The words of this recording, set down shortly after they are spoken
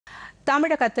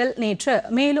தமிழகத்தில் நேற்று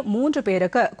மேலும் 3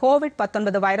 பேருக்கு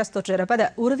கோவிட்-19 வைரஸ் தொற்று இருப்பது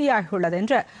உறுதியாகியுள்ளது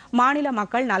என்று மாநில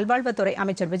மக்கள் நல்வாழ்வுத்துறை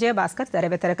அமைச்சர் விஜயபாஸ்கர்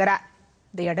தெரிவித்திருக்கிறார்.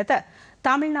 இதையடுத்து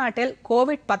தமிழ்நாட்டில்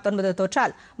கோவிட்-19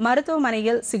 தொற்றால்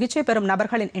மருத்துவமனையில் சிகிச்சை பெறும்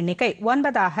நபர்களின் எண்ணிக்கை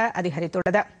 9ஆக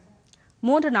அதிகரித்துள்ளது.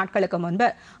 3 நாட்களுக்கு முன்பு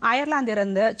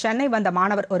அயர்லாந்திலிருந்து சென்னை வந்த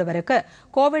மாணவர் ஒருவருக்கு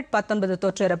கோவிட்-19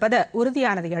 தொற்று இருப்பது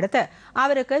உறுதியானதை அடுத்து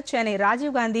அவருக்கு சென்னை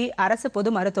ராஜீவ்காந்தி அரசு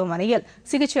பொது மருத்துவமனையில்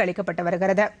சிகிச்சை அளிக்கப்பட்டு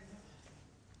வருகிறது.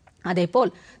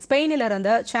 அதேபோல்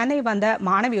ஸ்பெயினிலிருந்து சென்னை வந்த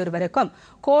மாணவி ஒருவருக்கும்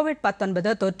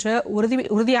கோவிட்-19 தொற்று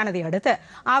உறுதியானதை அடுத்து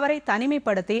அவரை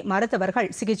தனிமைப்படுத்தி மருத்துவர்கள்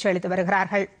சிகிச்சை அளித்து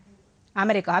வருகிறார்கள்.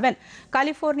 அமெரிக்காவின்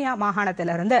கலிபோர்னியா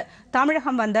மாகாணத்திலிருந்து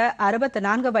தமிழகம் வந்த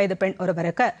 64 வயது பெண்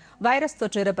ஒருவருக்கு வைரஸ்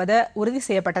தொற்று இருப்பது உறுதி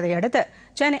செய்யப்பட்டதை அடுத்து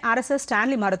சென்னை அரசு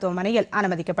ஸ்டான்லி மருத்துவமனையில்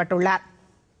அனுமதிக்கப்பட்டுள்ளார்.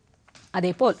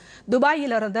 அதேபோல்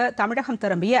துபாயிலிருந்து தமிழகம்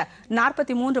திரும்பிய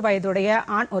 43 வயதுடைய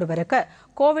ஆண் ஒருவருக்கு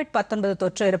கோவிட்-19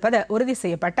 தொற்று இருப்பது உறுதி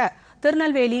செய்யப்பட்ட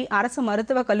திருநெல்வேலி அரசு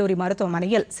மருத்துவக் கல்லூரி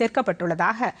மருத்துவமனையில்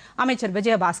சேர்க்கப்பட்டுள்ளதாக அமைச்சர்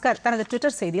விஜயபாஸ்கர் தனது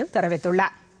ட்விட்டர் செய்தியில்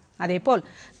தெரிவித்துள்ளார். அதேபோல்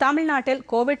தமிழ்நாட்டில்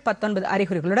கோவிட்-19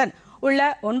 அறிகுறிகளுடன் உள்ள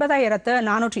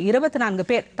 9424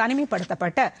 பேர்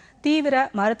தனிமைப்படுத்தப்பட்டு தீவிர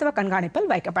மருத்துவ கண்காணிப்பில்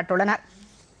வைக்கப்பட்டுள்ளனர்.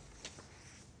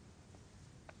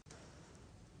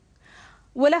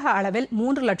 உலக அளவில்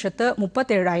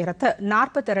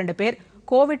 3,37,042 பேர்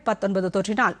கோவிட்-19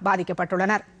 தொற்றினால்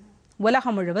பாதிக்கப்பட்டுள்ளனர்.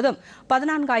 உலகம் முழுவதும்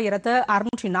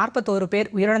 14,641 பேர்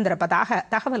உயிரிழந்திருப்பதாக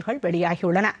தகவல்கள்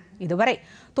வெளியாகியுள்ளன. இதுவரை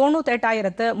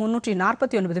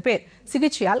 98,349 பேர்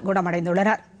சிகிச்சையால்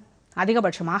குணமடைந்துள்ளனர்.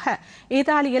 அதிகபட்சமாக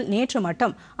இத்தாலியில் நேற்று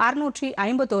மட்டும்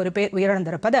 651 பேர்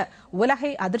உயிரிழந்திருப்பது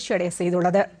உலகை அதிர்ச்சியடைய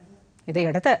செய்துள்ளது.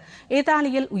 இதையடுத்து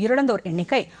இத்தாலியில் உயிரிழந்தோர்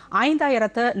எண்ணிக்கை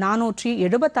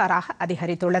 5,476ஆக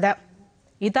அதிகரித்துள்ளது.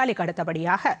 இத்தாலிக்கு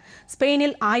அடுத்தபடியாக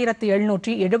ஸ்பெயினில்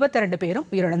 1,772 பேரும்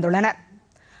உயிரிழந்துள்ளனர்.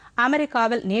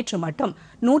 அமெரிக்காவில் நேற்று மட்டும்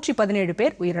 117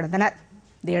 பேர் உயிரிழந்தனர்.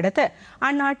 இதையடுத்து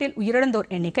அந்நாட்டில் உயிரிழந்தோர்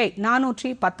எண்ணிக்கை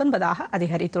 419ஆக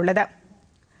அதிகரித்துள்ளது.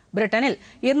 பிரிட்டனில்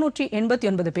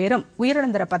 289 பேரும்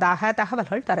உயிரிழந்திருப்பதாக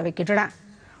தகவல்கள் தெரிவிக்கின்றன.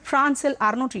 பிரான்சில்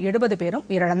 670 பேரும்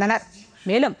உயிரிழந்தனர்.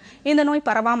 மேலும் இந்த நோய்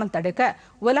பரவாமல் தடுக்க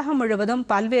உலகம் முழுவதும்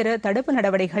பல்வேறு தடுப்பு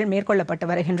நடவடிக்கைகள் மேற்கொள்ளப்பட்டு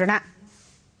வருகின்றன.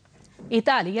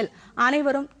 இத்தாலியில்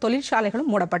அனைவரும் தொழிற்சாலைகளும்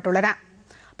மூடப்பட்டுள்ளன.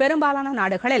 பெரும்பாலான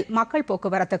நாடுகளில் மக்கள்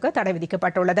போக்குவரத்துக்கு தடை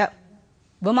விதிக்கப்பட்டுள்ளது.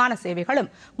 விமான சேவைகளும்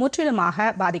முற்றிலுமாக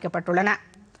பாதிக்கப்பட்டுள்ளன.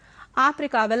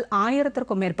 ஆப்பிரிக்காவில்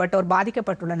 1000க்கும் மேற்பட்டோர்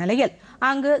பாதிக்கப்பட்டுள்ள நிலையில்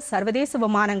அங்கு சர்வதேச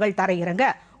விமானங்கள் தரையிறங்க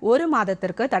 1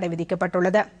 மாதத்திற்கு தடை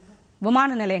விதிக்கப்பட்டுள்ளது. விமான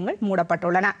நிலையங்கள்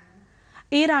மூடப்பட்டுள்ளன.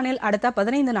 ஈரானில் அடுத்த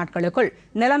 15 நாட்களுக்குள்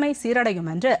நிலைமை சீரடையும்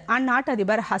என்று அந்நாட்டு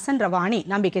அதிபர் ஹசன் ரவானி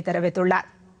நம்பிக்கை தெரிவித்துள்ளார்.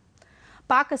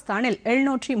 பாகிஸ்தானில்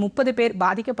 730 பேர்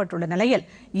பாதிக்கப்பட்டுள்ள நிலையில்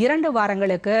 2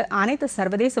 வாரங்களுக்கு அனைத்து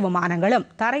சர்வதேச விமானங்களும்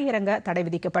தரையிறங்க தடை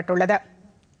விதிக்கப்பட்டுள்ளது.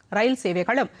 ரயில்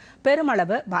சேவைகளும்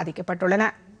பெருமளவு பாதிக்கப்பட்டுள்ளன.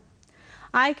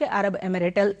 ஐக்கிய அரபு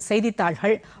எமிரேட்டில்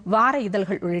செய்தித்தாள்கள், வார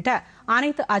இதழ்கள் உள்ளிட்ட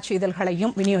அனைத்து அச்சு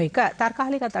இதழ்களையும் விநியோகிக்க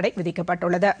தற்காலிக தடை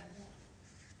விதிக்கப்பட்டுள்ளது.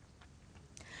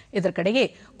 இதற்கிடையே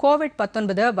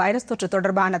கோவிட்-19 வைரஸ் தொற்று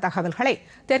தொடர்பான தகவல்களை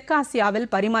தெற்காசியாவில்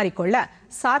பரிமாறிக்கொள்ள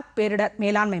சார்க் பேரிடர்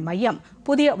மேலாண்மை மையம்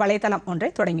புதிய வலைதளம் ஒன்றை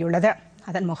தொடங்கியுள்ளது.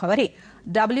 அதன் முகவரி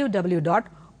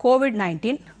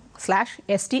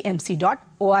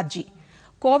www.covid19/stmc.org.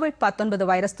 கோவிட்-19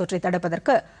 வைரஸ் தொற்றை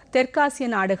தடுப்பதற்கு தெற்காசிய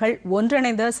நாடுகள்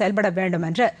ஒன்றிணைந்து செயல்பட வேண்டும்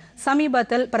என்று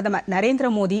சமீபத்தில் பிரதமர் நரேந்திர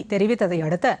மோடி தெரிவித்ததை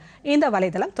அடுத்து இந்த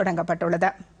வலைதளம்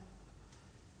தொடங்கப்பட்டுள்ளது.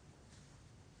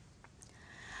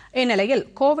 இந்நிலையில்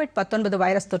கோவிட்-19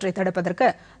 வைரஸ் தொற்றை தடுப்பதற்கு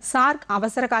சார்க்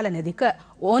அவசரகால நிதிக்கு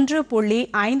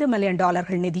 $1.5 மில்லியன்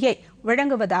நிதியை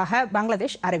வழங்குவதாக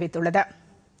பங்களாதேஷ் அறிவித்துள்ளது.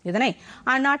 இதனை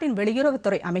அந்நாட்டின்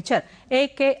வெளியுறவுத்துறை அமைச்சர்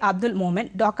AK அப்துல்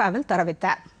மோமென் டாக்காவில்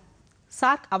தெரிவித்தார்.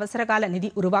 சார்க் அவசரகால நிதி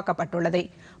உருவாக்கப்பட்டுள்ளதை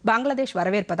பங்களாதேஷ்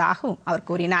வரவேற்பதாகவும் அவர்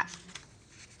கூறினார்.